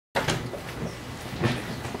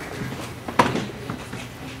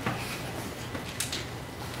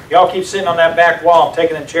Y'all keep sitting on that back wall. I'm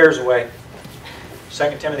taking them chairs away.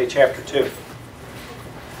 2 Timothy chapter 2.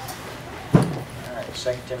 All right,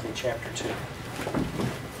 2 Timothy chapter 2.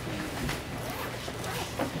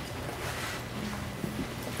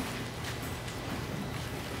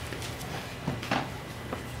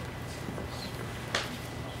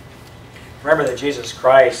 Remember that Jesus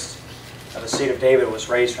Christ, of the seed of David, was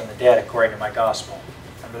raised from the dead according to my gospel.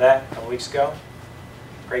 Remember that a couple weeks ago?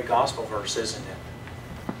 Great gospel verse, isn't it?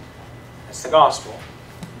 That's the gospel.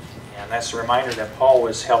 And that's a reminder that Paul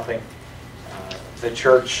was helping the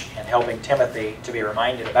church and helping Timothy to be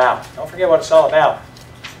reminded about. Don't forget what it's all about.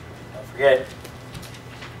 Don't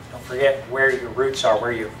forget where your roots are,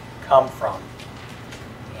 where you come from,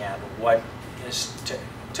 and what is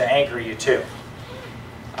to anchor you to.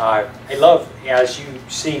 I love, as you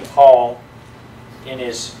see Paul in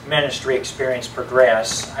his ministry experience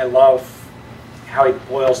progress, I love how he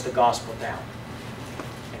boils the gospel down.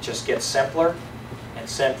 It just gets simpler and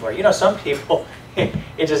simpler. You know, some people,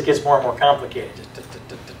 it just gets more and more complicated.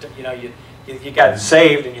 You know, you got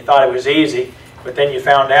saved and you thought it was easy, but then you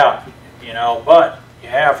found out, you know, but you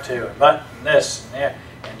have to, and but and this and that.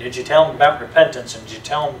 And did you tell them about repentance? And did you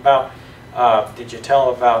tell them about,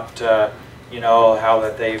 you know, how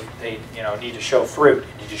that they you know, need to show fruit?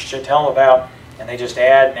 And you just tell them about, and they just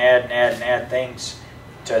add and add and add and add things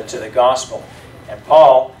to the gospel. And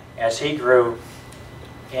Paul, as he grew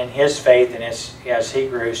in his faith and as he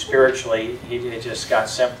grew spiritually, it just got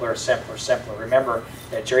simpler, simpler, simpler. Remember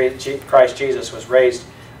that Christ Jesus was raised,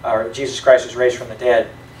 or Jesus Christ was raised from the dead,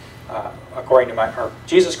 according to my, or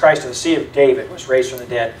Jesus Christ of the seed of David was raised from the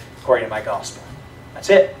dead according to my gospel. That's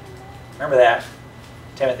it. Remember that.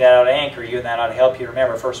 Timothy, that ought to anchor you, and that ought to help you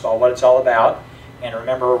remember, first of all, what it's all about, and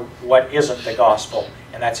remember what isn't the gospel,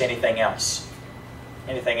 and that's anything else.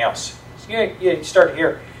 Anything else. So you start to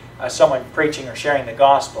hear someone preaching or sharing the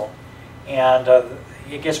gospel, and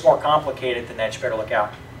it gets more complicated than that. You better look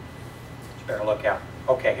out. You better look out.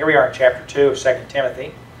 Okay, here we are in chapter 2 of 2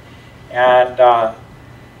 Timothy, and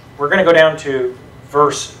we're going to go down to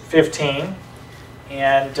verse 15.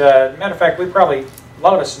 And matter of fact, a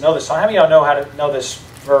lot of us know this song. How many of y'all know how to know this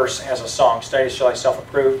verse as a song? Study to show thyself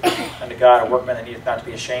approved unto God, a workman that needeth not to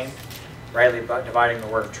be ashamed, rightly dividing the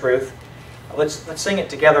word of truth. Let's sing it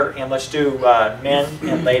together, and let's do men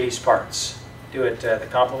and ladies parts. Do it the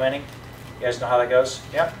complimenting. You guys know how that goes?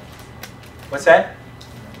 Yeah? What's that?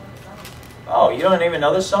 Oh, you don't even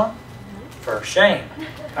know this song? For shame.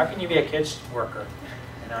 How can you be a kids worker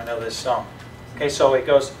and not know this song? Okay, so it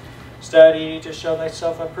goes, study to show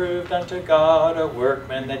thyself approved unto God, a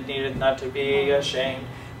workman that needeth not to be ashamed,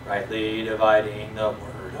 rightly dividing the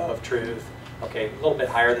word of truth. Okay, a little bit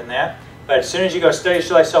higher than that. But as soon as you go study to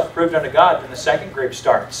show thyself approved unto God, then the second group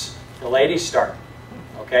starts. The ladies start.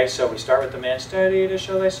 Okay, so we start with the men, study to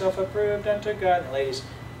show thyself approved unto God. And the ladies,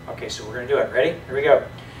 okay, so we're going to do it. Ready? Here we go.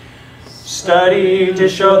 Study to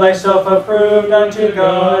show thyself approved unto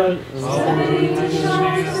God. Study to show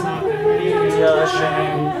thyself approved unto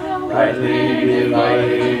God. Rightly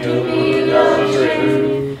dividing the word of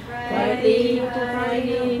truth. Rightly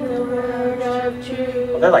dividing the word of truth.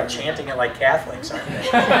 Well, they're like chanting it like Catholics, aren't they?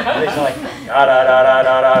 They're like, da da da da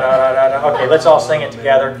da da da da. Okay, let's all sing it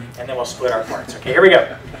together, and then we'll split our parts. Okay, here we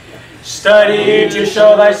go. Study to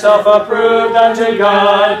show thyself approved unto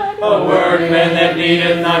God, a workman that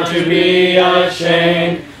needeth not to be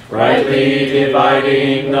ashamed, rightly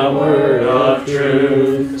dividing the word of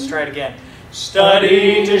truth. Let's try it again.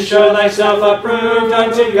 Study to show thyself approved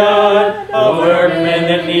unto God, a workman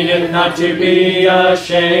that needeth not to be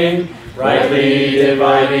ashamed, rightly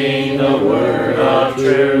dividing the word of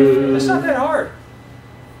truth. It's not that hard,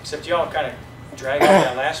 except y'all kind of drag out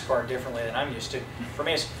that last part differently than I'm used to. For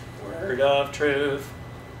me, it's word of truth.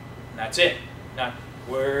 And that's it. Not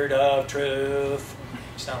word of truth.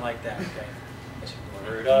 It's not like that, okay? It's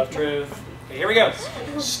word of truth. Okay, here we go.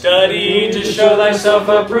 Study to show thyself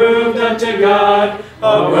approved unto God,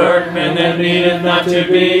 a workman that needeth not to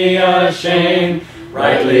be ashamed,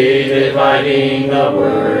 rightly dividing the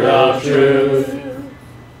word of truth.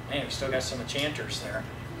 Man, we still got some chanters there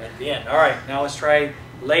at the end. All right, now let's try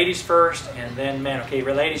ladies first and then men. Okay,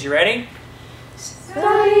 ladies, you ready?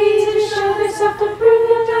 Study to show thyself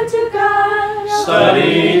approved unto God.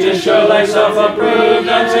 Study to show thyself approved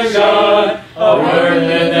unto God, a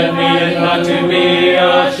workman that needeth not to be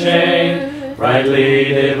ashamed, rightly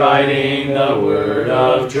dividing the word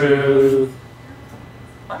of truth.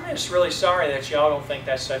 I'm just really sorry that y'all don't think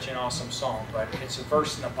that's such an awesome song, but it's a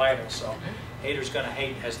verse in the Bible, so haters gonna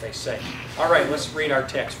hate, as they say. All right, let's read our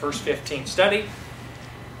text. Verse 15. Study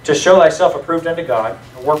to show thyself approved unto God,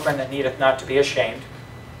 a workman that needeth not to be ashamed,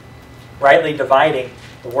 rightly dividing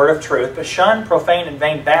the word of truth, but shun profane and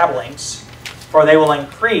vain babblings, for they will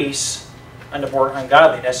increase unto more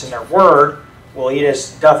ungodliness, and their word will eat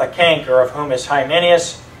as doth a canker, of whom is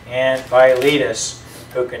Hymenaeus and Philetus,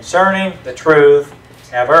 who concerning the truth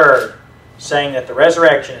have erred, saying that the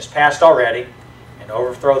resurrection is past already, and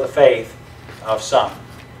overthrow the faith of some.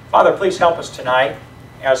 Father, please help us tonight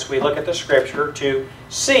as we look at the Scripture to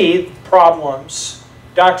see problems,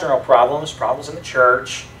 doctrinal problems, problems in the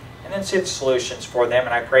church, and then see the solutions for them.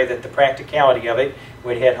 And I pray that the practicality of it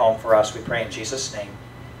would hit home for us. We pray in Jesus' name.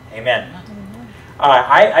 Amen.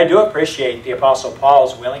 I do appreciate the Apostle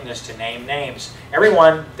Paul's willingness to name names.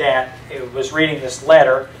 Everyone that was reading this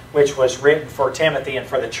letter, which was written for Timothy and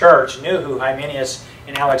for the church, knew who Hymenaeus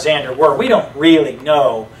and Alexander were. We don't really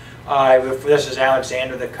know if this is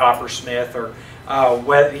Alexander the coppersmith, or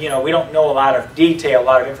whether, we don't know a lot of detail, a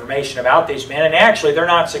lot of information about these men, and actually they're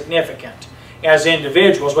not significant as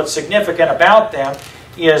individuals. What's significant about them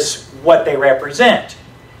is what they represent,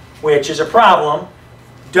 which is a problem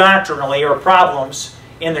doctrinally, or problems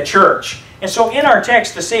in the church. And so in our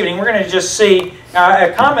text this evening, we're going to just see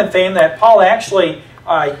a common theme that Paul actually,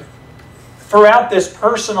 throughout this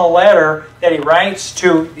personal letter that he writes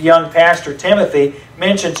to the young pastor Timothy,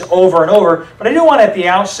 mentions over and over. But I do want at the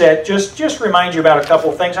outset just remind you about a couple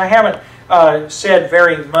of things. I haven't said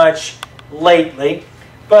very much lately,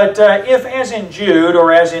 but if, as in Jude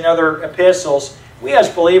or as in other epistles, we as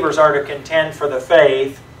believers are to contend for the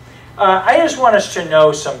faith, I just want us to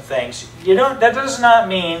know some things. That does not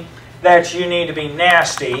mean that you need to be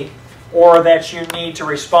nasty or that you need to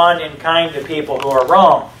respond in kind to people who are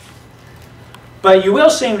wrong. But you will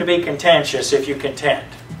seem to be contentious if you contend.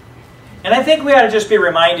 And I think we ought to just be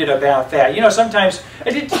reminded about that. Sometimes,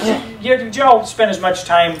 did y'all spend as much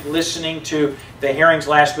time listening to the hearings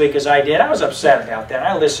last week as I did? I was upset about that.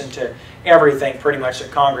 I listened to everything pretty much that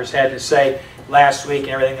Congress had to say last week,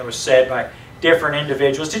 and everything that was said by different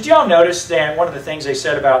individuals. Did y'all notice that one of the things they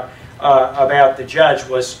said about the judge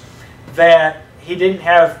was that he didn't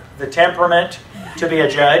have the temperament to be a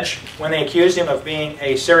judge when they accused him of being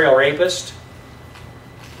a serial rapist,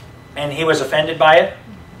 and he was offended by it?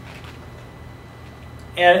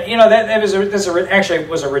 And that actually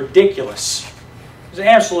was a ridiculous, it was an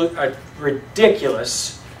absolute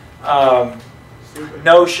ridiculous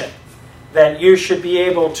notion that you should be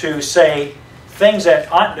able to say things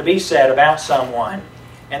that oughtn't to be said about someone,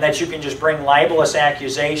 and that you can just bring libelous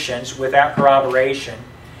accusations without corroboration,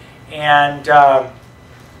 and that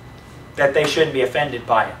they shouldn't be offended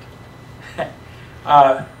by it.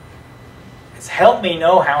 It's helped me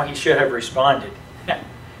know how he should have responded.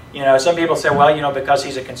 Some people say, well, because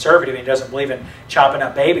he's a conservative and he doesn't believe in chopping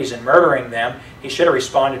up babies and murdering them, he should have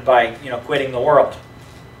responded by, quitting the world.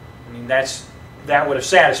 I mean, that would have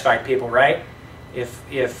satisfied people, right? If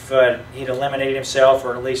he'd eliminated himself,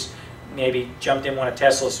 or at least maybe jumped in one of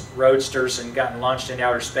Tesla's roadsters and gotten launched into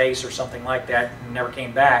outer space or something like that and never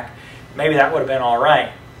came back, maybe that would have been all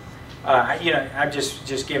right. I'm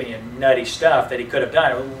just giving you nutty stuff that he could have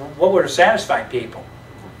done. What would have satisfied people?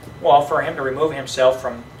 Well, for him to remove himself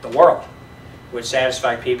from the world would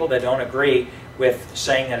satisfy people that don't agree with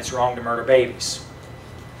saying that it's wrong to murder babies.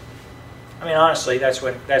 I mean, honestly, that's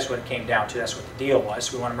what it came down to. That's what the deal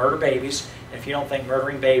was. We want to murder babies, and if you don't think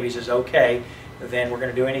murdering babies is okay, then we're going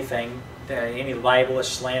to do anything, any libelous,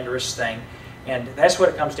 slanderous thing, and that's what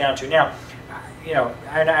it comes down to. Now,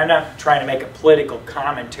 I'm not trying to make a political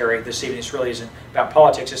commentary this evening. This really isn't about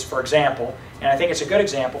politics. It's for example, and I think it's a good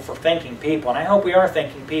example for thinking people, and I hope we are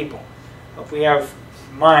thinking people. I hope we have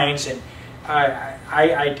minds, and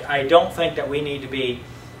I don't think that we need to be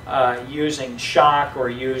using shock or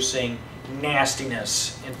using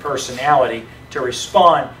nastiness in personality to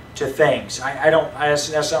respond to things.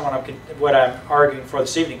 That's not what I'm arguing for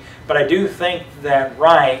this evening. But I do think that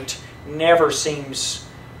right never seems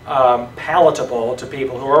palatable to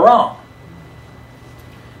people who are wrong.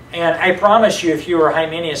 And I promise you, if you were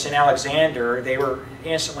Hymenaeus and Alexander, they were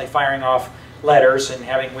instantly firing off letters and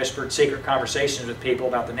having whispered secret conversations with people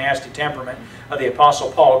about the nasty temperament of the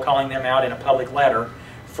Apostle Paul, calling them out in a public letter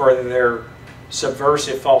for their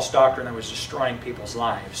subversive false doctrine that was destroying people's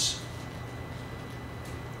lives.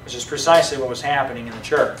 Which is precisely what was happening in the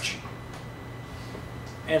church.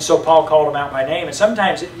 And so Paul called them out by name, and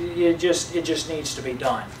sometimes it just needs to be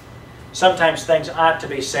done. Sometimes things ought to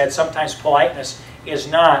be said. Sometimes politeness is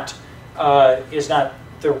not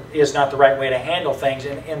the right way to handle things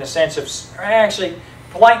in the sense of, actually,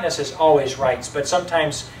 politeness is always right, but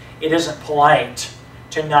sometimes it isn't polite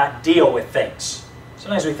to not deal with things.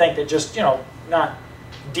 Sometimes we think that just, not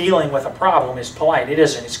dealing with a problem is polite. It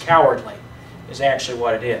isn't. It's cowardly, is actually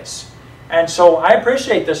what it is. And so I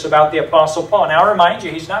appreciate this about the Apostle Paul. Now I remind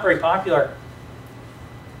you, he's not very popular.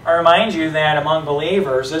 I remind you that among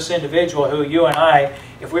believers, this individual who you and I,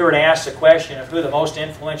 if we were to ask the question of who the most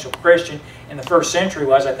influential Christian in the first century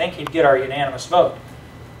was, I think he'd get our unanimous vote.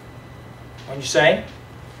 Wouldn't you say?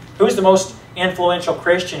 Who's the most influential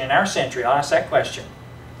Christian in our century? I'll ask that question.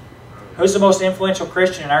 Who's the most influential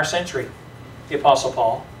Christian in our century? The Apostle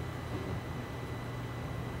Paul.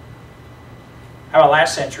 How about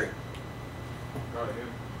last century?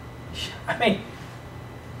 I mean,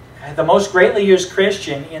 the most greatly used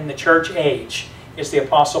Christian in the church age is the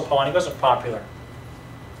Apostle Paul, and he wasn't popular.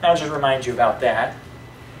 I'll just remind you about that.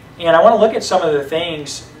 And I want to look at some of the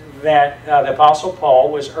things that the Apostle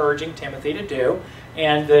Paul was urging Timothy to do,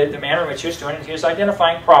 and the manner in which he was doing it. He was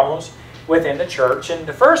identifying problems within the church. And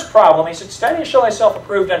the first problem, he said, study to show thyself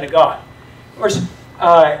approved unto God. Of course,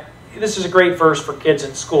 this is a great verse for kids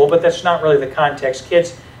in school, but that's not really the context.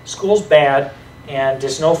 Kids, school's bad, and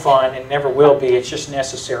it's no fun, and never will be. It's just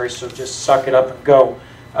necessary, so just suck it up and go.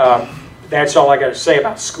 That's all I got to say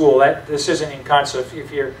about school. This isn't in concept.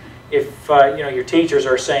 If your teachers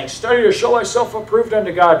are saying, study to show thyself approved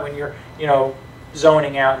unto God when you're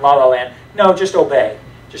zoning out in la la land. No, just obey.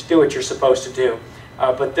 Just do what you're supposed to do.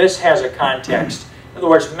 But this has a context. In other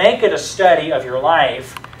words, make it a study of your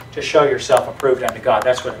life to show yourself approved unto God.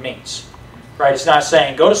 That's what it means. Right? It's not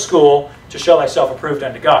saying go to school to show thyself approved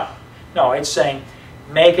unto God. No, it's saying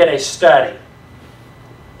make it a study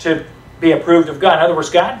to be approved of God. In other words,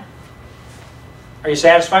 God, are you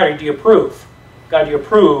satisfied or do you approve? God, do you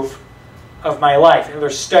approve of my life? In other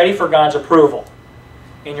words, study for God's approval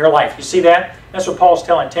in your life. You see that? That's what Paul's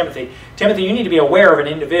telling Timothy. Timothy, you need to be aware of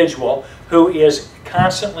an individual who is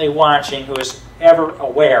constantly watching, who is ever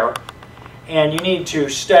aware, and you need to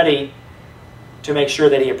study to make sure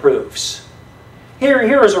that he approves. Here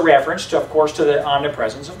is a reference, to, of course, to the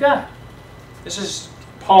omnipresence of God. This is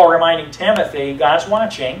Paul reminding Timothy, God's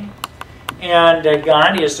watching, and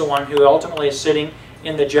God is the one who ultimately is sitting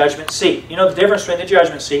in the judgment seat. You know the difference between the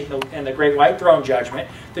judgment seat and the great white throne judgment?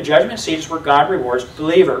 The judgment seat is where God rewards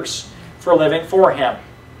believers for living for Him.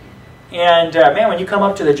 And man, when you come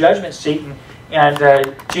up to the judgment seat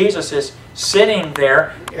and Jesus is sitting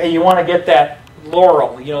there, you want to get that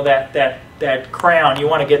laurel, that crown. You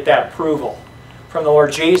want to get that approval from the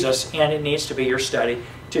Lord Jesus, and it needs to be your study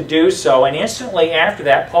to do so. And instantly after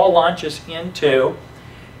that, Paul launches into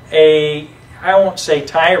I won't say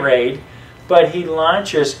tirade, but he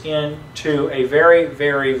launches into a very,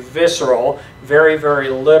 very visceral, very, very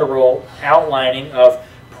literal outlining of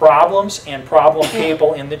problems and problem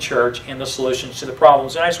people in the church and the solutions to the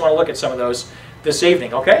problems. And I just want to look at some of those this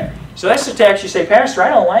evening, okay? So that's the text. You say, Pastor, I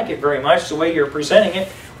don't like it very much, the way you're presenting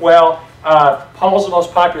it. Well, Paul's the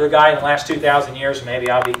most popular guy in the last 2,000 years, and maybe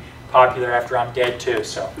I'll be popular after I'm dead too.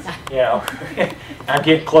 So, I'm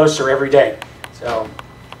getting closer every day. So,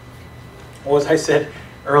 as I said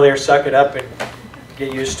earlier, suck it up and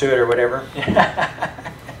get used to it or whatever.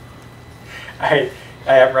 I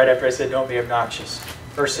right after I said, don't be obnoxious.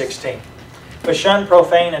 Verse 16. But shun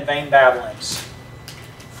profane and vain babblings,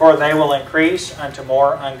 for they will increase unto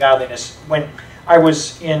more ungodliness. When I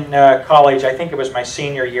was in college, I think it was my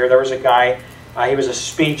senior year, there was a guy, he was a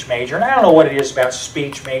speech major, and I don't know what it is about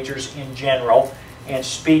speech majors in general, and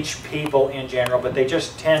speech people in general, but they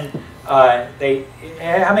just tend, how many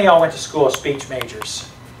of y'all went to school as speech majors?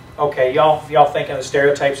 Okay, y'all thinking of the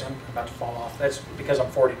stereotypes? I'm about to fall off. That's because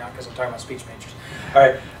I'm 40, not because I'm talking about speech majors. All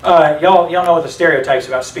right, y'all know what the stereotypes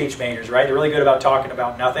about speech majors, right? They're really good about talking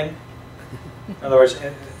about nothing. In other words,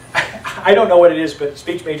 I don't know what it is, but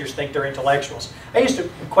speech majors think they're intellectuals. I used to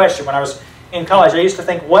question when I was in college, I used to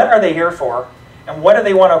think, what are they here for? And what do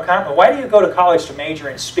they want to accomplish? Why do you go to college to major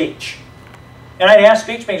in speech? And I'd ask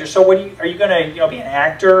speech majors, so are you going to be an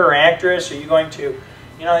actor or actress? Are you going to,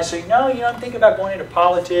 they say, no, I'm thinking about going into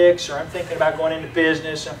politics, or I'm thinking about going into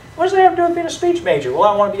business. What does that have to do with being a speech major? Well,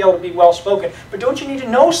 I want to be able to be well-spoken. But don't you need to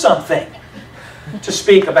know something to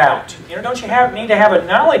speak about? Don't you need to have a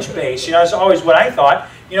knowledge base? That's always what I thought.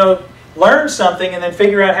 Learn something and then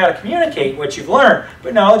figure out how to communicate what you've learned.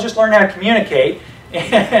 But no, just learn how to communicate.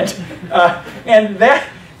 And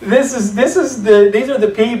these are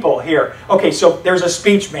the people here. Okay, so there's a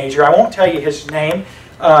speech major. I won't tell you his name.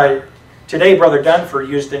 Today, Brother Dunford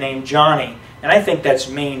used the name Johnny, and I think that's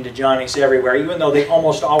mean to Johnnies everywhere, even though they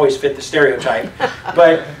almost always fit the stereotype.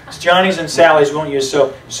 But Johnnies and Sallys we won't use,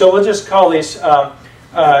 so we'll just call these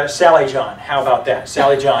Sally John. How about that?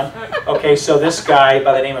 Sally John. Okay, so this guy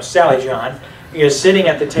by the name of Sally John is sitting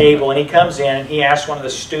at the table, and he comes in and he asks one of the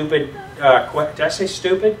stupid, did I say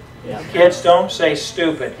stupid? Yeah. Kids, don't say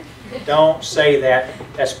stupid. Don't say that.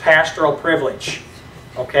 That's pastoral privilege.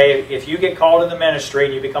 Okay, if you get called in the ministry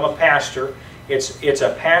and you become a pastor, it's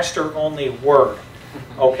a pastor-only word.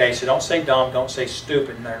 Okay, so don't say dumb, don't say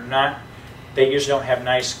stupid. They usually don't have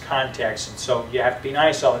nice context, and so you have to be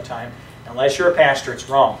nice all the time. Unless you're a pastor, it's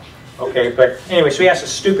wrong. Okay, but anyway, so he asked a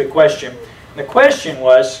stupid question. And the question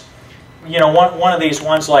was, one of these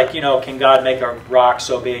ones like, can God make a rock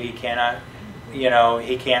so big he cannot,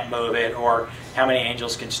 he can't move it, or how many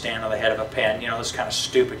angels can stand on the head of a pen? Those kind of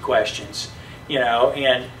stupid questions.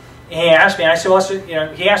 And he asked me, and I said, well,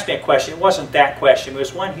 he asked me a question. It wasn't that question. It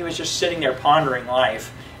was one he was just sitting there pondering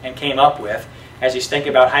life and came up with as he's thinking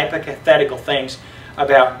about hypothetical things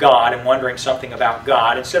about God and wondering something about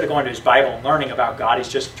God. Instead of going to his Bible and learning about God, he's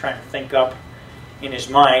just trying to think up in his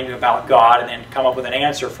mind about God and then come up with an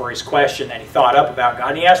answer for his question that he thought up about God.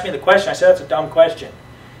 And he asked me the question. I said, that's a dumb question.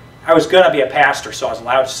 I was going to be a pastor, so I was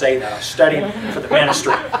allowed to say that. I was studying for the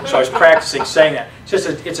ministry, so I was practicing saying that.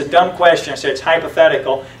 It's a dumb question. I said, it's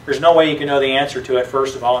hypothetical. There's no way you can know the answer to it,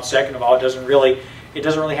 first of all. And second of all, it doesn't really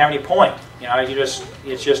have any point.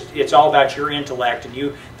 It's all about your intellect and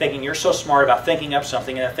you thinking you're so smart about thinking up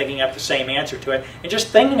something and then thinking up the same answer to it and just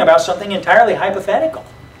thinking about something entirely hypothetical.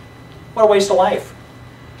 What a waste of life.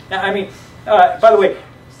 Now, by the way,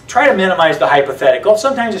 try to minimize the hypothetical.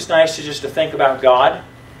 Sometimes it's nice to think about God.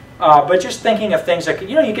 But just thinking of things like,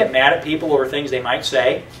 you get mad at people over things they might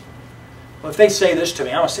say. Well, if they say this to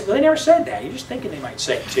me, I'm going to say, well, they never said that. You're just thinking they might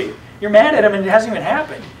say it to you. You're mad at them and it hasn't even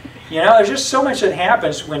happened. There's just so much that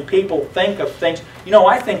happens when people think of things.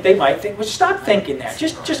 I think they might think, well, stop thinking that.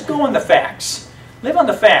 Just go on the facts. Live on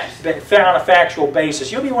the facts, on a factual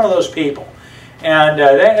basis. You'll be one of those people. And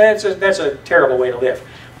that's a terrible way to live.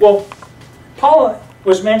 Well, Paul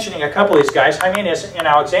was mentioning a couple of these guys, Hymenaeus and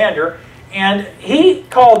Alexander, and he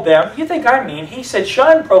called them, you think I'm mean, he said,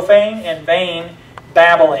 shun profane and vain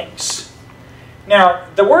babblings. Now,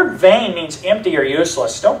 the word vain means empty or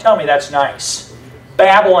useless. Don't tell me that's nice.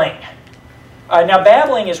 Babbling. Now,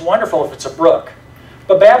 babbling is wonderful if it's a brook,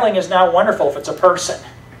 but babbling is not wonderful if it's a person.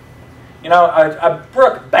 A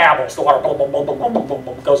brook babbles, the water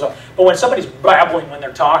goes up. But when somebody's babbling when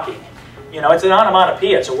they're talking, it's an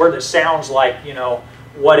onomatopoeia. It's a word that sounds like,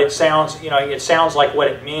 what it sounds, it sounds like what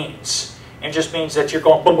it means. It just means that you're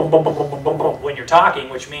going boom, boom, boom, boom, boom, boom, boom, boom when you're talking,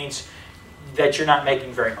 which means that you're not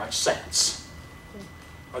making very much sense.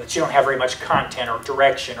 Or that you don't have very much content or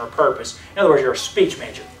direction or purpose. In other words, you're a speech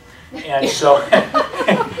major. And so,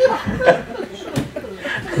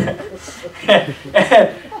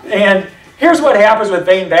 and here's what happens with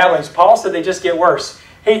vain babblings. Paul said they just get worse.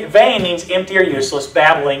 Vain means empty or useless.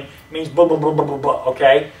 Babbling means blah, blah, blah, blah, blah, blah.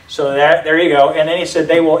 Okay? So there you go. And then he said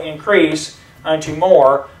they will increase unto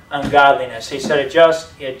more ungodliness. He said it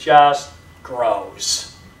just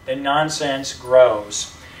grows. The nonsense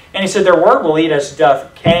grows. And he said their word will eat us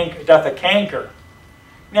doth a canker.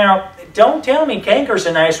 Now, don't tell me canker's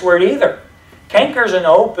a nice word either. Canker's an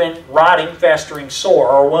open, rotting, festering sore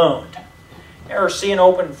or wound. You ever see an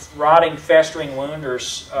open, rotting, festering wound or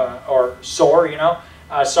sore,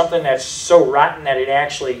 something that's so rotten that it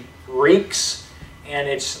actually reeks, and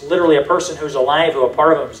it's literally a person who's alive who a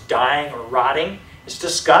part of them is dying or rotting. It's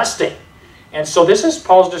disgusting. And so this is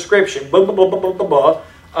Paul's description. Vain,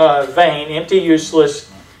 empty,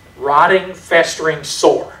 useless, rotting, festering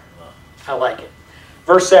sore. I like it.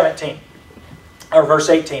 Verse 18.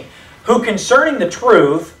 Who concerning the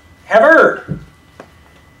truth have erred.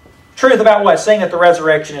 Truth about what? Saying that the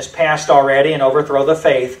resurrection is past already and overthrow the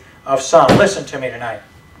faith of some. Listen to me tonight.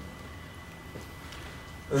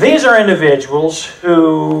 These are individuals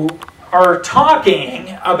who are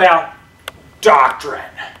talking about doctrine.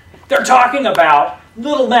 They're talking about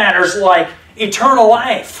little matters like eternal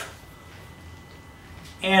life.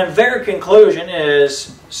 And their conclusion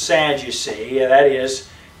is Sadducee. That is,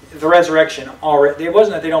 the resurrection already. It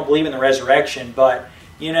wasn't that they don't believe in the resurrection, but,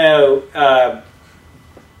 shouldn't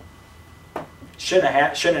it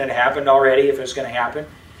have happened already if it was going to happen?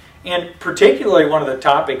 And particularly one of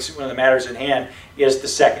the matters at hand is the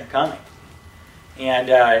second coming. And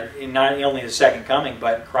not only the second coming,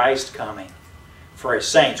 but Christ coming for His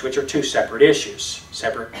saints, which are two separate issues,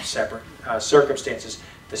 separate circumstances.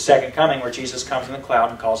 The second coming, where Jesus comes in the cloud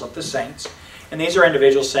and calls up the saints. And these are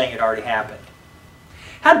individuals saying it already happened.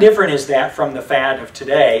 How different is that from the fad of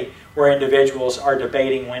today, where individuals are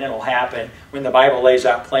debating when it'll happen, when the Bible lays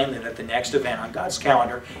out plainly that the next event on God's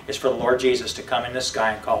calendar is for the Lord Jesus to come in the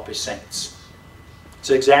sky and call up His saints? It's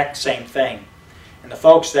the exact same thing. And the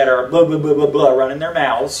folks that are blah, blah, blah, blah, blah, running their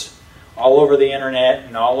mouths all over the internet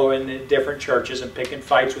and all over in the different churches and picking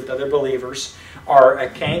fights with other believers are a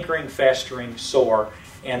cankering, festering sore.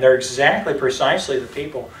 And they're precisely the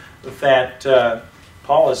people that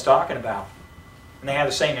Paul is talking about. And they have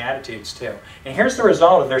the same attitudes too. And here's the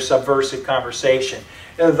result of their subversive conversation.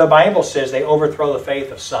 The Bible says they overthrow the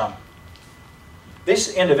faith of some.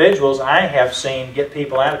 These individuals I have seen get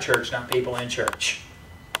people out of church, not people in church.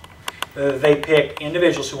 They pick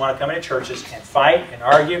individuals who want to come into churches and fight and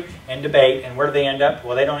argue and debate. And where do they end up?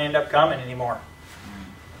 Well, they don't end up coming anymore.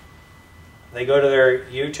 They go to their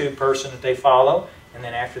YouTube person that they follow, and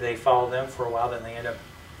then after they follow them for a while, then they end up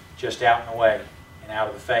just out and away and out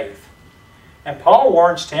of the faith. And Paul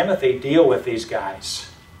warns Timothy, deal with these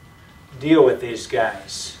guys. Deal with these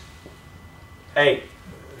guys. Hey,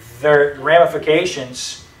 their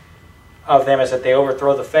ramifications of them is that they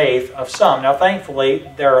overthrow the faith of some. Now, thankfully,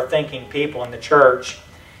 there are thinking people in the church.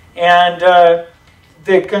 And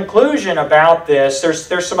the conclusion about this,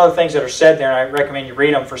 there's some other things that are said there, and I recommend you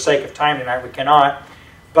read them for sake of time tonight. We cannot.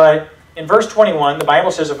 But in verse 21, the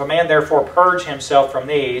Bible says, if a man therefore purge himself from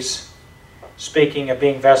these, speaking of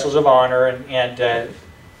being vessels of honor, and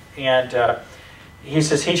he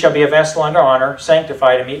says, he shall be a vessel unto honor,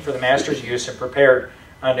 sanctified and meet for the master's use, and prepared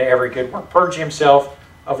unto every good work. Purge himself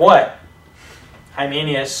of what?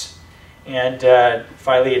 Hymenaeus and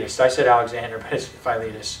Philetus. I said Alexander, but it's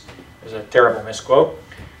Philetus. There's a terrible misquote.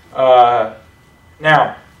 Now,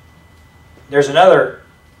 there's another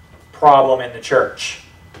problem in the church.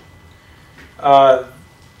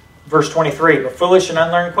 Verse 23, but foolish and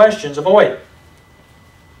unlearned questions avoid.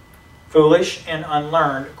 Foolish and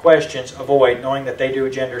unlearned questions avoid, knowing that they do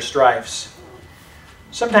engender strifes.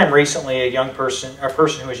 Sometime recently, a person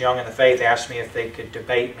who was young in the faith asked me if they could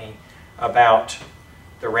debate me about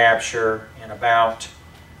the rapture and about,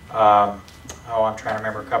 I'm trying to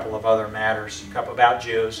remember a couple of other matters, about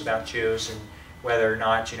Jews, and whether or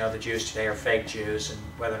not, the Jews today are fake Jews, and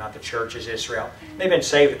whether or not the church is Israel. They've been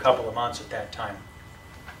saved a couple of months at that time.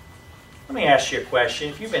 Let me ask you a question.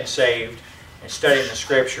 If you've been saved and studying the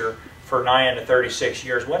Scripture for 9 to 36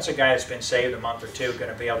 years, what's a guy that's been saved a month or two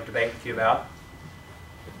going to be able to debate with you about?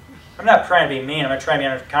 I'm not trying to be mean. I'm not trying to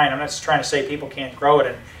be unkind. I'm not just trying to say people can't grow at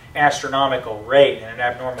an astronomical rate and an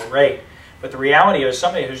abnormal rate. But the reality is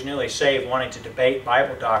somebody who's newly saved wanting to debate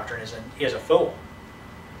Bible doctrine is a fool.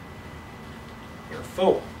 You're a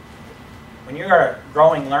fool. When you're at a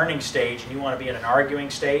growing learning stage and you want to be at an arguing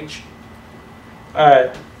stage,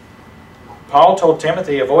 Paul told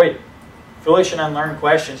Timothy, avoid foolish and unlearned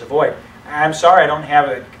questions. Avoid. I'm sorry, I don't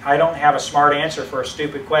have a smart answer for a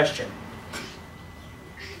stupid question.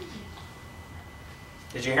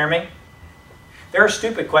 Did you hear me? There are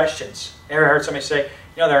stupid questions. Ever heard somebody say,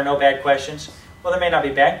 there are no bad questions? Well, there may not be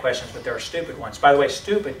bad questions, but there are stupid ones. By the way,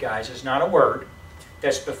 stupid, guys, is not a word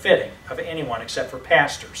that's befitting of anyone except for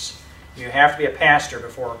pastors. You have to be a pastor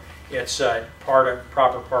before it's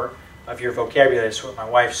proper part of your vocabulary. That's what my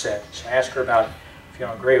wife said. So I asked her about it, if you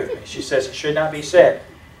don't agree with me. She says it should not be said,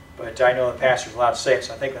 but I know the pastor's allowed to say it,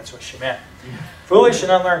 so I think that's what she meant. Foolish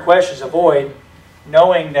and unlearned questions avoid,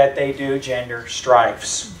 knowing that they do gender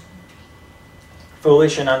strifes.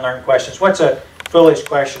 Foolish and unlearned questions. What's a foolish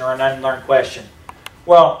question or an unlearned question?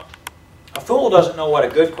 Well, a fool doesn't know what a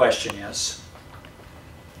good question is.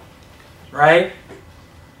 Right?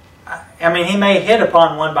 I mean, he may hit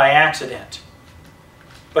upon one by accident,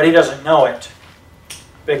 but he doesn't know it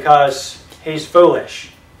because he's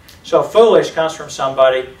foolish. So foolish comes from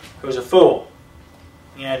somebody who's a fool.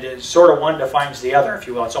 And it's sort of one defines the other, if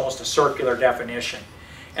you will. It's almost a circular definition.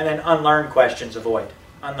 And then unlearned questions avoid.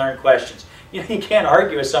 Unlearned questions. You can't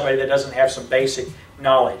argue with somebody that doesn't have some basic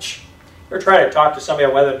knowledge. Or try to talk to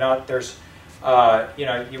somebody whether or not there's,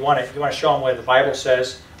 you want to show them what the Bible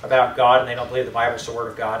says about God, and they don't believe the Bible's the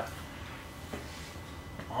Word of God.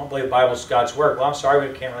 I don't believe the Bible's God's Word. Well, I'm sorry,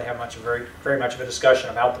 we can't really have very much of a discussion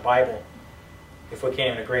about the Bible if we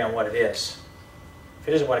can't even agree on what it is. If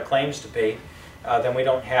it isn't what it claims to be, then we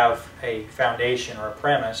don't have a foundation or a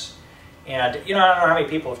premise. And, I don't know how many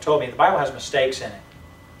people have told me the Bible has mistakes in it.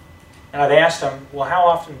 And I've asked them, well, how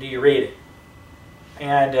often do you read it?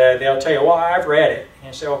 And they'll tell you, well, I've read it. And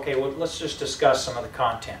you say, okay, well, let's just discuss some of the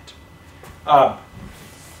content.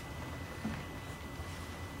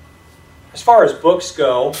 As far as books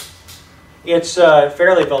go, it's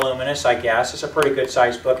fairly voluminous, I guess. It's a pretty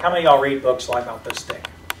good-sized book. How many of y'all read books like about this thick?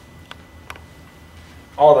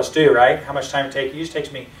 All of us do, right? How much time it takes? It usually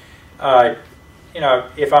takes me,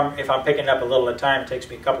 if I'm picking up a little at a time, it takes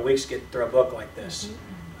me a couple weeks to get through a book like this.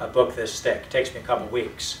 A book this thick. It takes me a couple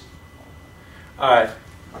weeks. I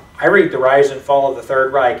read The Rise and Fall of the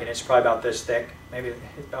Third Reich, and it's probably about this thick, maybe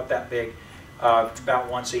about that big, about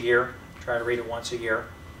once a year. Try to read it once a year.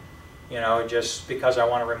 Just because I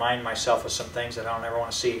want to remind myself of some things that I don't ever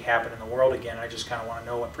want to see happen in the world again. I just kind of want to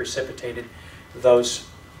know what precipitated those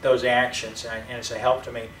actions, and it's a help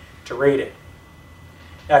to me to read it.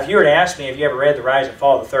 Now, if you were to ask me, have you ever read The Rise and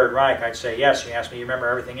Fall of the Third Reich, I'd say yes. You ask me, you remember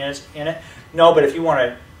everything in it? No, but if you want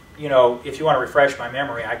to, if you want to refresh my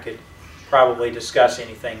memory, I could probably discuss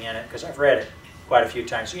anything in it because I've read it quite a few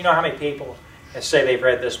times. So you know how many people that say they've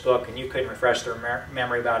read this book and you couldn't refresh their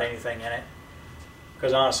memory about anything in it?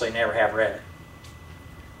 Because honestly, never have read it.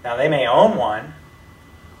 Now, they may own one,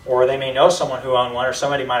 or they may know someone who owned one, or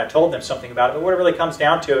somebody might have told them something about it. But what it really comes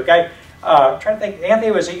down to, a guy, I'm trying to think,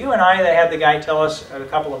 Anthony, was it you and I that had the guy tell us a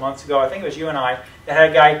couple of months ago, I think it was you and I, that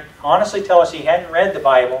had a guy honestly tell us he hadn't read the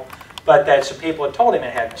Bible, but that some people had told him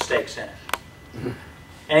it had mistakes in it.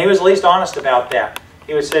 And he was at least honest about that.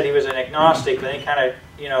 He said he was an agnostic, but then he kind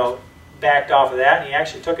of, backed off of that, and he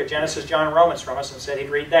actually took a Genesis, John, and Romans from us and said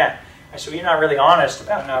he'd read that. I said, well, you're not really honest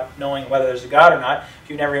about not knowing whether there's a God or not if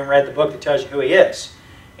you've never even read the book that tells you who he is.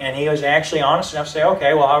 And he was actually honest enough to say,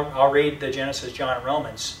 okay, well, I'll read the Genesis, John, and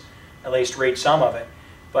Romans, at least read some of it.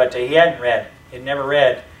 But he hadn't read. He'd never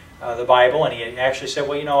read the Bible, and he actually said,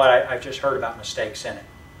 well, you know what, I've just heard about mistakes in it.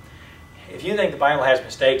 If you think the Bible has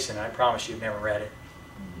mistakes in it, I promise you've never read it.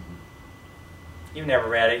 You've never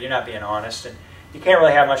read it. You're not being honest. And you can't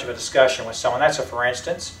really have much of a discussion with someone. That's a for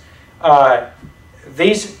instance.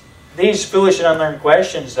 These foolish and unlearned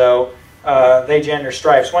questions, though, they gender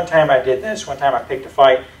strifes. One time I did this. One time I picked a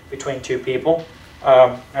fight between two people.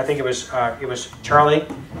 I think it was Charlie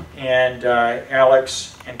and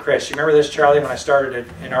Alex and Chris. You remember this, Charlie, when I started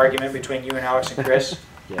an argument between you and Alex and Chris?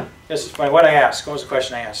 Yeah. This is funny. What I asked? What was the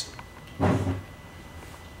question I asked?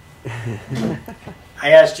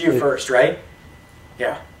 I asked you first, right?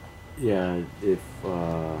 Yeah. Yeah. If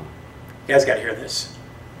you guys got to hear this.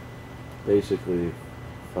 Basically,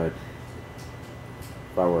 if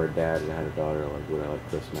I were a dad and had a daughter, like, would I let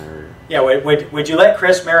Chris marry her? Yeah, would you let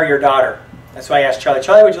Chris marry your daughter? That's why I asked Charlie.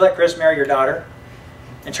 Charlie, would you let Chris marry your daughter?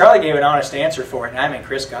 And Charlie gave an honest answer for it, and I mean,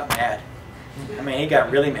 Chris got mad. I mean, he got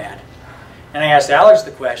really mad. And I asked Alex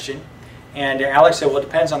the question, and Alex said, well, it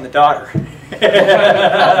depends on the daughter.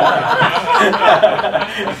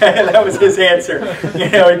 That was his answer.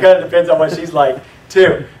 It kind of depends on what she's like,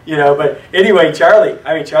 too. But anyway, Charlie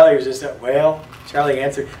was just, Charlie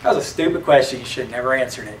answered. That was a stupid question. You should have never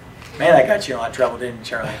answered it. Man, that got you in a lot of trouble, didn't it,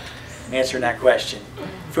 Charlie? Answering that question.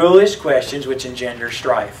 Foolish questions which engender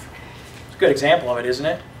strife. It's a good example of it, isn't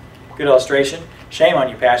it? Good illustration. Shame on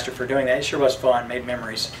you, Pastor, for doing that. It sure was fun. Made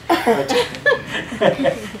memories. But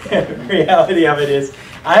the reality of it is,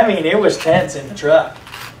 it was tense in the truck.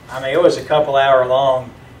 It was a couple hour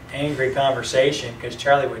long angry conversation because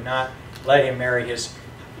Charlie would not let him marry his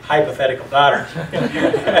hypothetical daughter.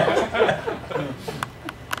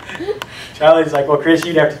 Charlie's like, well, Chris,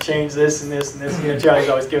 you'd have to change this and this and this. Charlie's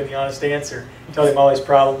always giving the honest answer, telling him all his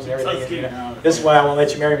problems and everything. This is why I won't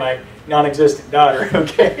let you marry my non-existent daughter.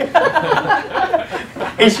 Okay.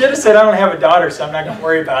 He should have said, I don't have a daughter, so I'm not going to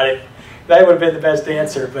worry about it. That would have been the best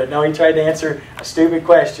answer. But no, he tried to answer a stupid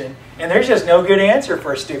question. And there's just no good answer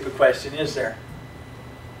for a stupid question, is there?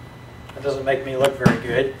 That doesn't make me look very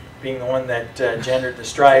good, being the one that gendered the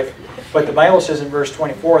strife. But the Bible says in verse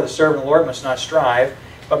 24, the servant of the Lord must not strive,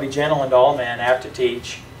 but be gentle unto all men, apt to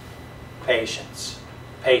teach, patience.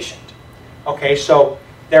 Patient. Okay, so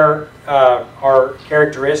there are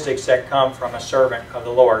characteristics that come from a servant of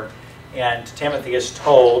the Lord. And Timothy is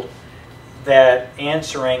told that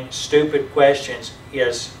answering stupid questions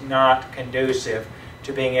is not conducive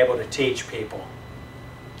to being able to teach people.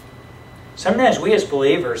 Sometimes we as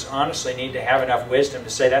believers honestly need to have enough wisdom to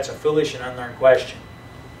say that's a foolish and unlearned question.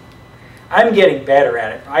 I'm getting better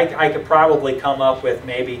at it. I could probably come up with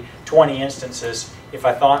maybe 20 instances if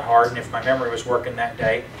I thought hard and if my memory was working that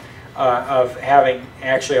day of having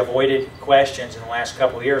actually avoided questions in the last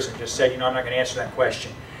couple of years and just said, I'm not going to answer that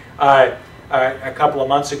question. A couple of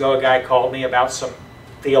months ago, a guy called me about some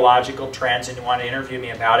theological trends and wanted to interview me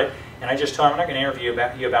about it. And I just told him, I'm not going to interview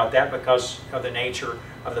you about that because of the nature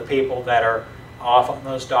of the people that are off on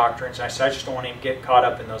those doctrines. I said, I just don't want to even get caught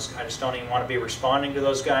up in those. I just don't even want to be responding to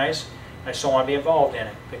those guys. I just don't want to be involved in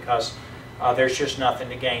it because there's just nothing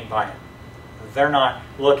to gain by it. They're not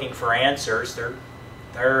looking for answers. They're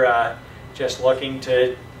just looking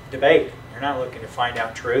to debate. They're not looking to find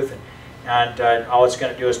out truth. And all it's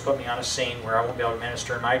going to do is put me on a scene where I won't be able to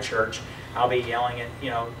minister in my church. I'll be yelling at,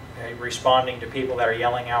 responding to people that are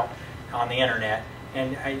yelling out on the internet.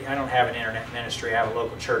 And I don't have an internet ministry. I have a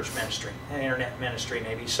local church ministry. An internet ministry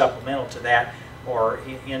may be supplemental to that or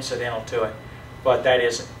incidental to it. But that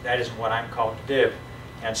isn't what I'm called to do.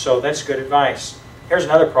 And so that's good advice. Here's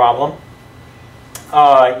another problem.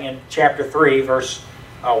 In chapter 3, verse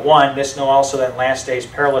 1, this know also that in last days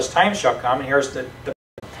perilous times shall come. And here's the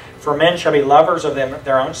for men shall be lovers of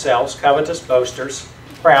their own selves, covetous, boasters,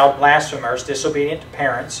 proud, blasphemers, disobedient to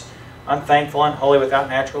parents, unthankful, unholy, without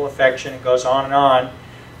natural affection. It goes on and on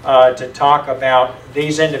to talk about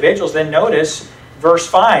these individuals. Then notice verse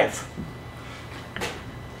 5.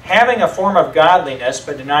 Having a form of godliness,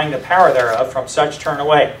 but denying the power thereof, from such turn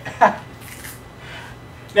away.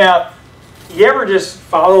 Now, you ever just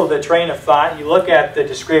follow the train of thought? You look at the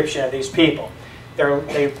description of these people.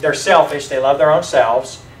 They're selfish. They love their own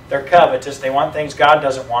selves. They're covetous. They want things God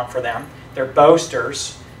doesn't want for them. They're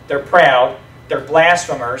boasters. They're proud. They're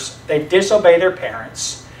blasphemers. They disobey their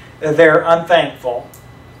parents. They're unthankful.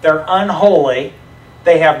 They're unholy.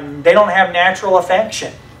 They don't have natural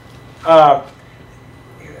affection.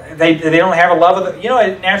 They don't have a love of the... You know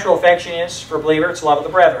what natural affection is for a believer? It's love of the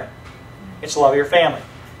brethren. It's the love of your family.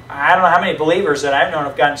 I don't know how many believers that I've known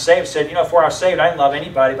have gotten saved said, you know, before I was saved, I didn't love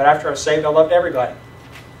anybody, but after I was saved, I loved everybody.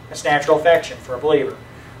 That's natural affection for a believer.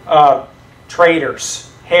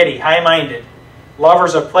 Traitors, heady, high-minded,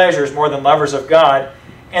 lovers of pleasures more than lovers of God.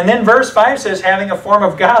 And then verse 5 says, having a form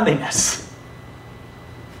of godliness.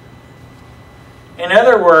 In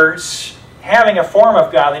other words, having a form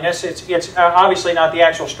of godliness, it's obviously not the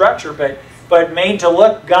actual structure, but made to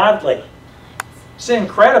look godly. It's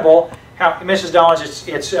incredible how, Mrs. Dollins,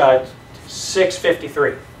 it's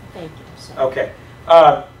 6:53. Thank you, sir. Okay.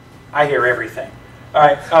 I hear everything. All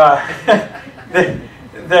right.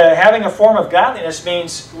 The having a form of godliness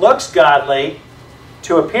means looks godly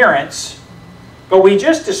to appearance, but we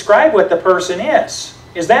just describe what the person is.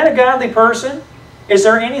 Is that a godly person? Is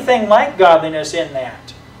there anything like godliness in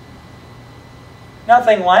that?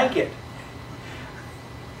 Nothing like it.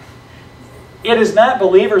 It is not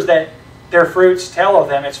believers that their fruits tell of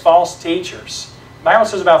them. It's false teachers. The Bible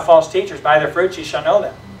says about false teachers, by their fruits ye shall know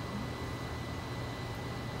them.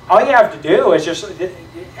 All you have to do is just,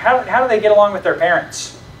 how do they get along with their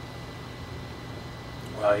parents?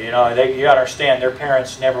 Well, you know, you understand their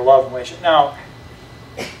parents never love and wish. No.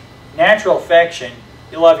 Natural affection,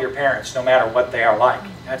 you love your parents no matter what they are like.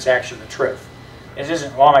 That's actually the truth. It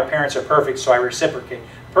isn't, well, my parents are perfect, so I reciprocate.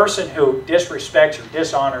 A person who disrespects or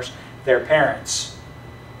dishonors their parents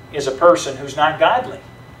is a person who's not godly.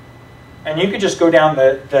 And you could just go down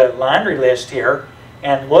the laundry list here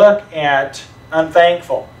and look at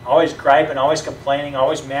unthankful, always griping, always complaining,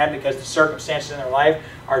 always mad because the circumstances in their life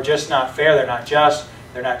are just not fair, they're not just,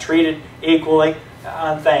 they're not treated equally,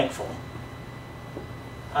 unthankful,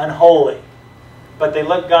 unholy. But they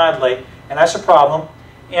look godly, and that's a problem.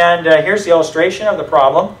 And here's the illustration of the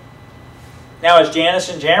problem. Now as Jannes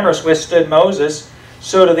and Jambres withstood Moses,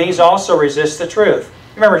 so do these also resist the truth.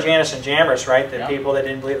 Remember Jannes and Jambres, right? The people that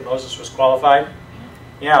didn't believe that Moses was qualified?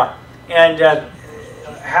 Yeah. And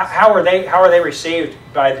how are they received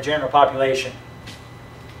by the general population?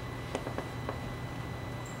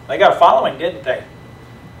 They got a following, didn't they?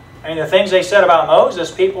 I mean, the things they said about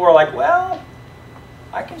Moses, people were like, well,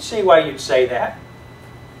 I can see why you'd say that.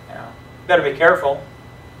 You know, better be careful.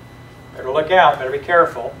 Better look out. Better be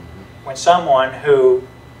careful when someone who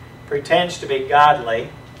pretends to be godly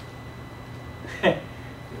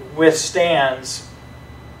withstands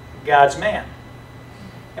God's man.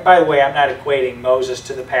 And by the way, I'm not equating Moses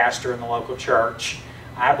to the pastor in the local church.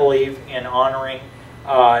 I believe in honoring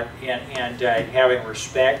and having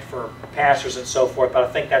respect for pastors and so forth, but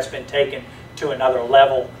I think that's been taken to another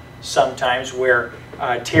level sometimes where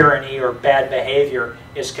tyranny or bad behavior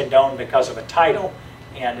is condoned because of a title.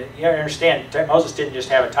 And you understand, Moses didn't just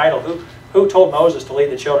have a title. Who told Moses to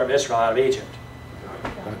lead the children of Israel out of Egypt?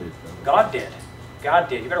 God did. God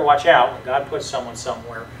did. You better watch out when God puts someone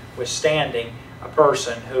somewhere withstanding a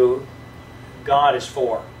person who God is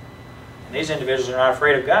for. And these individuals are not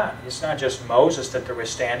afraid of God. It's not just Moses that they're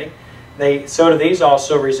withstanding. So do these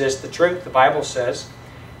also resist the truth, the Bible says,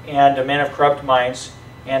 and men of corrupt minds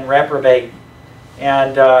and reprobate.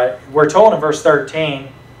 And we're told in verse 13.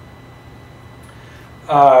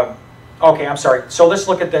 Okay, I'm sorry. So let's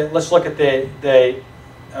look at the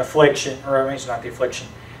affliction, or I mean, it's not the affliction.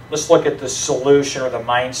 Let's look at the solution or the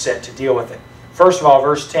mindset to deal with it. First of all,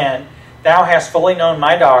 verse 10, thou hast fully known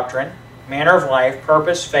my doctrine, manner of life,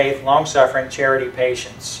 purpose, faith, long-suffering, charity,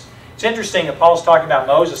 patience. It's interesting that Paul's talking about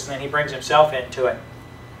Moses and then he brings himself into it.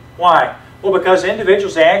 Why? Well, because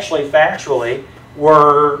individuals actually, factually,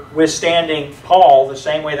 were withstanding Paul the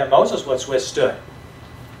same way that Moses was withstood.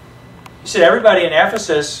 He said, everybody in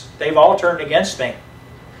Ephesus, they've all turned against me.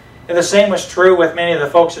 And the same was true with many of the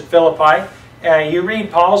folks at Philippi. You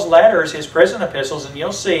read Paul's letters, his prison epistles, and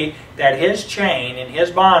you'll see that his chain and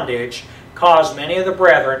his bondage caused many of the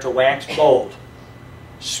brethren to wax bold,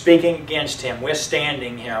 speaking against him,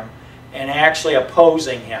 withstanding him, and actually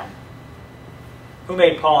opposing him. Who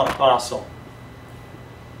made Paul an apostle?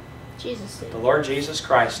 Jesus did. The Lord Jesus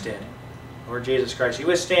Christ did. Lord Jesus Christ. He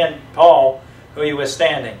withstand Paul, who he was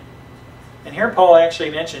standing. And here Paul actually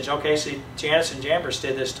mentions, okay, see, Jannes and Jambres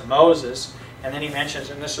did this to Moses, and then he mentions,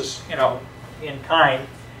 and this is, in kind,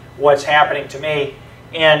 what's happening to me.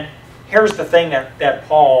 And here's the thing that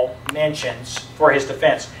Paul mentions for his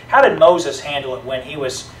defense. How did Moses handle it when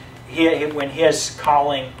when his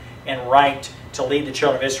calling and right to lead the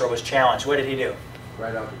children of Israel was challenged? What did he do?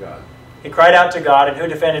 Cried out to God. He cried out to God, and who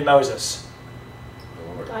defended Moses?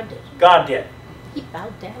 The Lord. God did. God did. He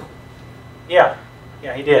bowed down. Yeah,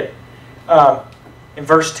 he did. In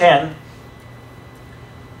verse 10,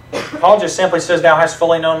 Paul just simply says, "Thou hast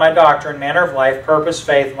fully known my doctrine, manner of life, purpose,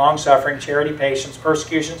 faith, long-suffering, charity, patience,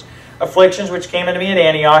 persecutions, afflictions which came into me at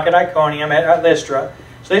Antioch, at Iconium, at Lystra."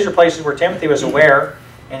 So these are places where Timothy was aware,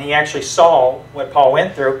 and he actually saw what Paul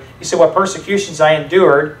went through. He said, "What persecutions I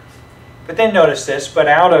endured." But then notice this, "But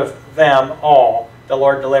out of them all the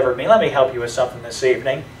Lord delivered me." Let me help you with something this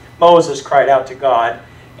evening. Moses cried out to God,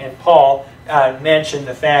 and Paul mentioned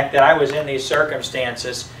the fact that I was in these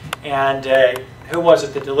circumstances, and who was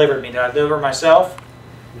it that delivered me? Did I deliver myself?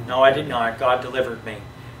 No, I did not. God delivered me.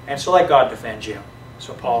 And so let God defend you. That's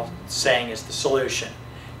what Paul's saying is the solution.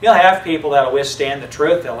 You'll have people that will withstand the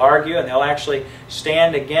truth. They'll argue, and they'll actually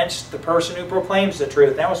stand against the person who proclaims the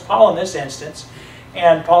truth. That was Paul in this instance.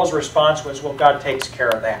 And Paul's response was, well, God takes care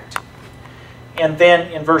of that. And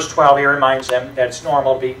then in verse 12, he reminds them that it's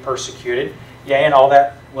normal to be persecuted. Yea, and all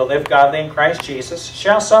that will live godly in Christ Jesus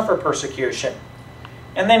shall suffer persecution.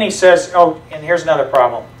 And then he says, oh, and here's another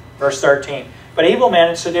problem. Verse 13. But evil men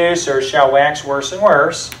and seducers shall wax worse and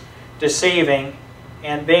worse, deceiving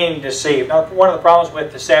and being deceived. Now, one of the problems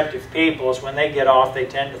with deceptive people is when they get off, they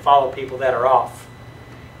tend to follow people that are off.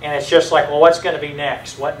 And it's just like, well, what's going to be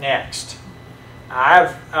next? What next?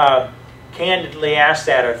 I've candidly asked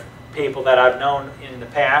that of people that I've known in the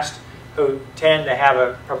past who tend to have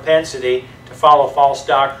a propensity to follow false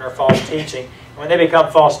doctrine or false teaching. And when they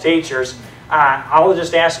become false teachers, I'll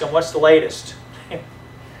just ask them, what's the latest?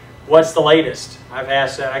 What's the latest? I've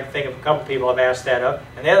asked that. I can think of a couple people I've asked that of.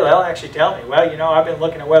 And they'll actually tell me, well, I've been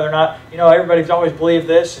looking at whether or not, everybody's always believed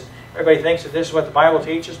this, and everybody thinks that this is what the Bible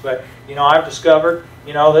teaches, but, I've discovered,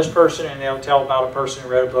 this person, and they'll tell about a person who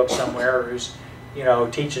wrote a book somewhere who's,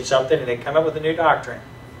 teaching something, and they come up with a new doctrine.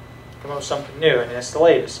 Come up with something new, and it's the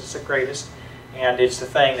latest, it's the greatest, and it's the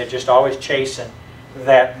thing that just always chasing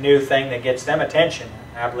that new thing that gets them attention.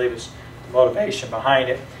 I believe is the motivation behind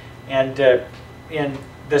it. And in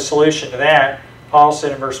the solution to that, Paul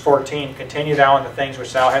said in verse 14, "Continue thou in the things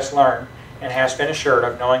which thou hast learned, and hast been assured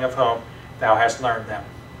of, knowing of whom thou hast learned them."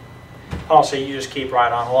 Paul said, you just keep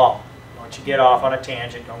right on along. Don't you get off on a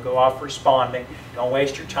tangent. Don't go off responding. Don't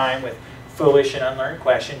waste your time with foolish and unlearned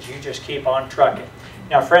questions. You just keep on trucking.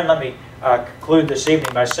 Now, friend, let me conclude this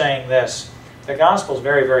evening by saying this. The gospel is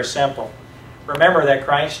very, very simple. Remember that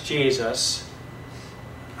Christ Jesus,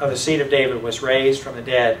 of the seed of David, was raised from the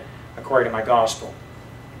dead according to my gospel.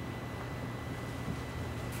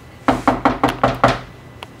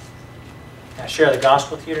 I share the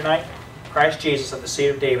gospel with you tonight. Christ Jesus, of the seed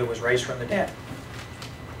of David, was raised from the dead.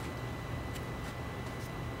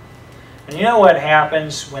 And you know what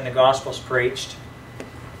happens when the gospel is preached?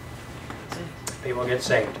 People get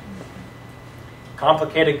saved.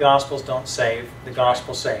 Complicated gospels don't save. The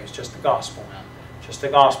gospel saves. Just the gospel. Just the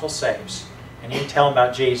gospel saves. And you tell them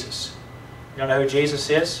about Jesus. You don't know who Jesus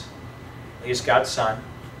is? He's God's Son.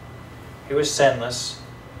 He was sinless.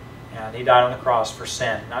 And He died on the cross for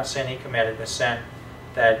sin. Not sin He committed, but sin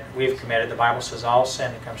that we've committed. The Bible says all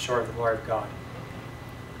sin that comes short of the glory of God.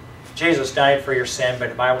 Jesus died for your sin, but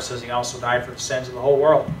the Bible says He also died for the sins of the whole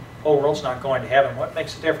world. The whole world's not going to heaven. What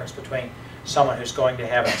makes the difference between someone who's going to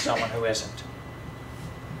heaven and someone who isn't?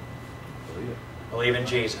 Believe in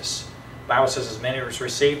Jesus. The Bible says, as many as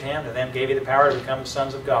received Him, to them gave He the power to become the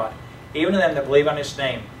sons of God, even to them that believe on His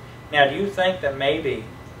name. Now, do you think that maybe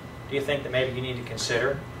you need to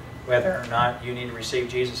consider whether or not you need to receive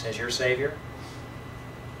Jesus as your Savior?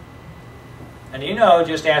 And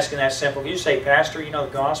just asking that simple, you say, Pastor, the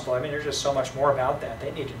gospel, there's just so much more about that.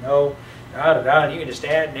 They need to know, and you can just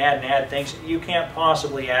add and add and add things. You can't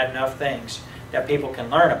possibly add enough things that people can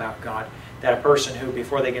learn about God, that a person who,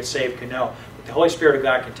 before they get saved, can know. But the Holy Spirit of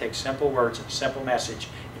God can take simple words and a simple message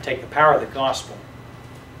and take the power of the gospel,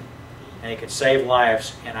 and He can save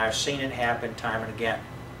lives, and I've seen it happen time and again.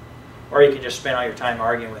 Or you can just spend all your time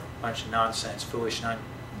arguing with a bunch of nonsense, foolish,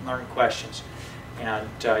 unlearned questions. And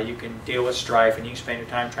you can deal with strife, and you can spend your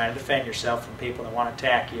time trying to defend yourself from people that want to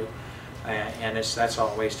attack you. And that's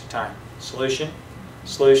all a waste of time. Solution,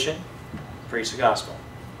 preach the gospel.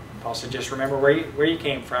 Paul said, just remember where you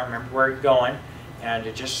came from, remember where you're going, and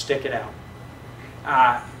to just stick it out.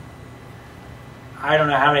 I don't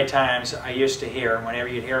know how many times I used to hear, whenever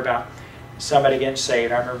you'd hear about somebody getting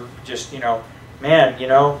saved, I remember just, man,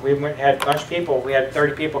 we had a bunch of people. We had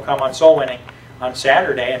 30 people come on soul winning on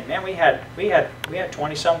Saturday, and man, we had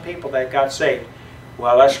 20-some people that got saved.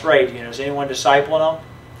 Well, that's great. Is anyone discipling them?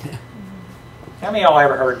 How many of y'all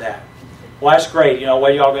ever heard that? Well, that's great.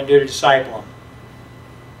 What are y'all going to do to disciple them?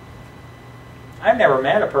 I've never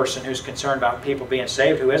met a person who's concerned about people being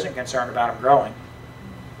saved who isn't concerned about them growing.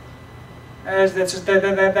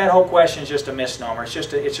 That whole question is just a misnomer. It's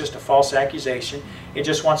just a false accusation. It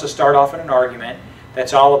just wants to start off in an argument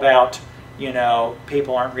that's all about,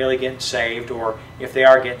 people aren't really getting saved, or if they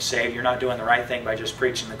are getting saved, you're not doing the right thing by just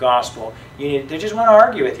preaching the gospel. They just want to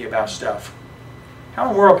argue with you about stuff. How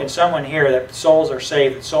in the world can someone hear that souls are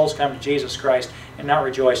saved, that souls come to Jesus Christ, and not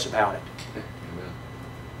rejoice about it?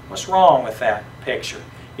 What's wrong with that picture?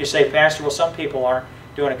 You say, Pastor, well, some people aren't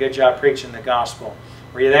doing a good job preaching the gospel.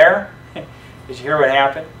 Were you there? Did you hear what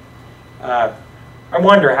happened? I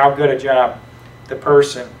wonder how good a job the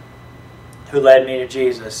person who led me to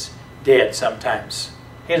Jesus did sometimes.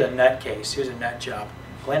 He was a nutcase. He was a nut job.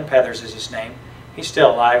 Glenn Pethers is his name. He's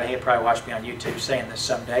still alive. He'll probably watch me on YouTube saying this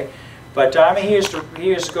someday. But he used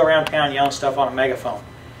to go around town yelling stuff on a megaphone.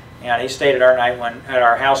 And he stayed at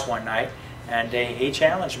our house one night, and he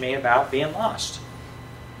challenged me about being lost.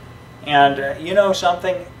 And you know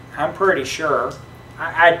something? I'm pretty sure.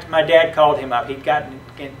 My dad called him up.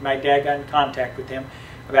 My dad got in contact with him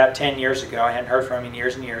about 10 years ago. I hadn't heard from him in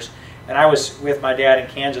years and years. And I was with my dad in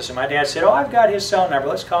Kansas, and my dad said, oh, I've got his cell number.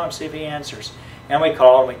 Let's call him, see if he answers. And we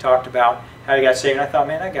called, and we talked about how he got saved. And I thought,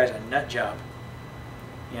 man, that guy's a nut job.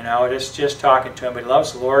 Just talking to him. But he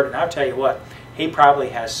loves the Lord. And I'll tell you what, he probably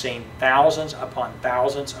has seen thousands upon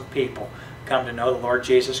thousands of people come to know the Lord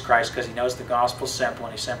Jesus Christ because he knows the gospel's simple,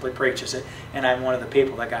 and he simply preaches it. And I'm one of the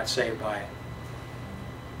people that got saved by it.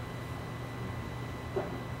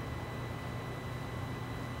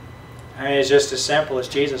 I mean, it's just as simple as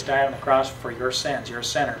Jesus died on the cross for your sins. You're a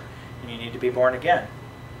sinner, and you need to be born again.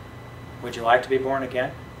 Would you like to be born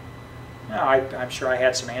again? No, I'm sure I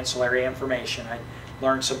had some ancillary information. I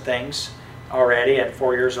learned some things already at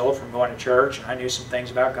 4 years old from going to church, and I knew some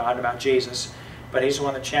things about God and about Jesus. But he's the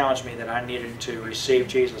one that challenged me that I needed to receive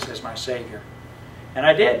Jesus as my Savior. And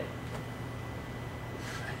I did.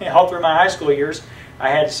 All through my high school years, I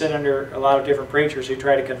had to sit under a lot of different preachers who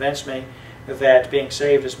tried to convince me that being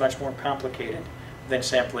saved is much more complicated than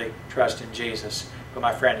simply trusting Jesus. But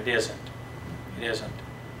my friend, it isn't. It isn't.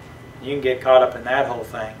 You can get caught up in that whole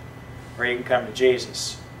thing, or you can come to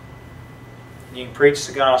Jesus. You can preach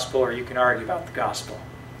the gospel, or you can argue about the gospel.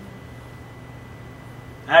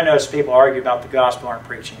 I notice people argue about the gospel aren't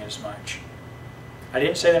preaching it as much. I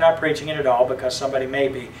didn't say they're not preaching it at all, because somebody may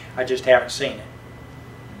be. I just haven't seen it.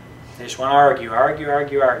 They just want to argue,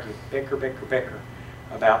 bicker, bicker, bicker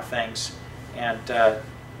about things. And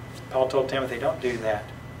Paul told Timothy, don't do that.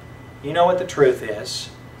 You know what the truth is.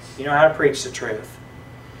 You know how to preach the truth.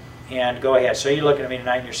 And go ahead. So you're looking at me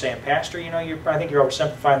tonight and you're saying, Pastor, I think you're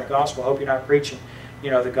oversimplifying the gospel. I hope you're not preaching,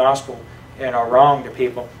 the gospel, wrong to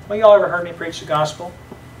people. Well, y'all ever heard me preach the gospel?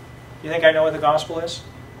 You think I know what the gospel is?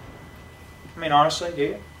 I mean, honestly, do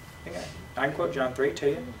you? I can quote John 3 to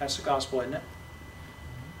you. That's the gospel, isn't it?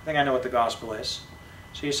 I think I know what the gospel is.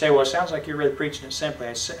 So you say, well, it sounds like you're really preaching it simply.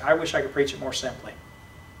 I wish I could preach it more simply.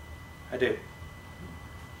 I do.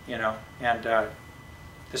 And the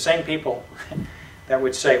same people that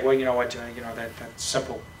would say, well, you know what, that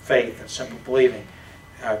simple faith, that simple believing,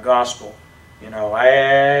 gospel, you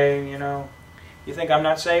think I'm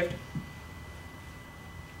not saved?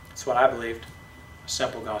 That's what I believed, a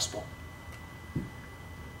simple gospel.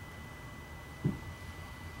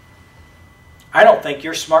 I don't think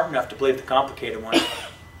you're smart enough to believe the complicated one.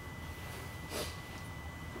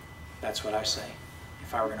 That's what I say.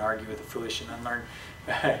 If I were going to argue with a foolish and unlearned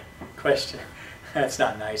question. That's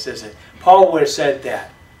not nice, is it? Paul would have said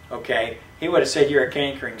that, okay? He would have said you're a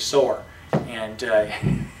cankering sore. And, all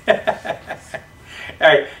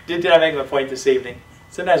right, did I make my point this evening?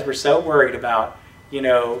 Sometimes we're so worried about,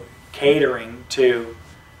 catering to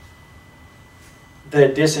the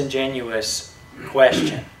disingenuous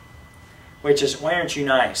question, which is, why aren't you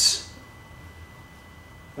nice?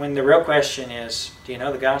 When the real question is, do you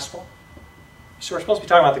know the gospel? So we're supposed to be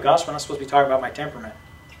talking about the gospel, we're not supposed to be talking about my temperament.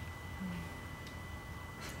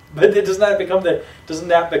 But doesn't that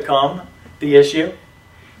become the issue?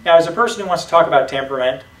 Now, as a person who wants to talk about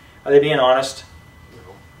temperament, are they being honest?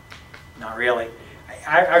 No. Not really.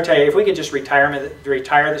 I'll tell you, if we could just retire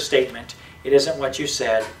the statement, it isn't what you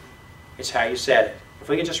said, it's how you said it. If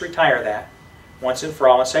we could just retire that, once and for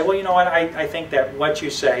all and say, well, you know what, I think that what you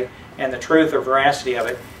say and the truth or veracity of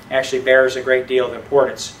it actually bears a great deal of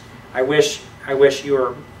importance. I wish you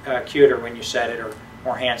were cuter when you said it, or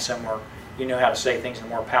more handsome, or you knew how to say things in a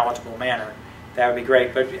more palatable manner. That would be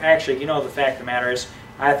great. But actually, you know, the fact of the matter is,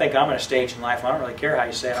 I think I'm at a stage in life, I don't really care how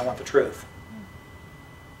you say it, I want the truth.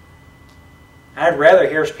 I'd rather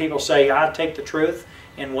hear people say, I'll take the truth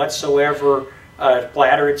in whatsoever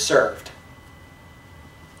platter it's served.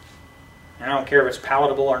 And I don't care if it's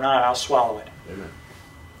palatable or not, I'll swallow it.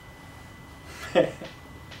 Amen.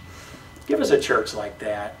 Give us a church like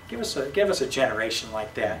that. Give us a generation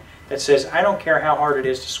like that says, I don't care how hard it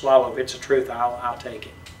is to swallow. If it's the truth, I'll take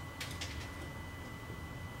it.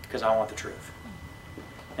 Because I want the truth.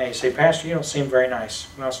 Now you say, Pastor, you don't seem very nice.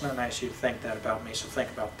 Well, it's not nice of you to think that about me, so think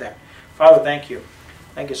about that. Father, thank you.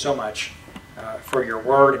 Thank you so much for your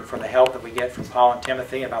word and for the help that we get from Paul and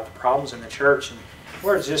Timothy about the problems in the church. And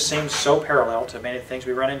Lord, it just seems so parallel to many things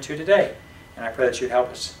we run into today. And I pray that you'd help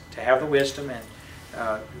us to have the wisdom and,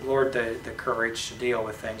 Lord, the courage to deal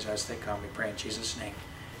with things as they come. We pray in Jesus' name.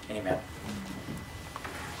 Amen.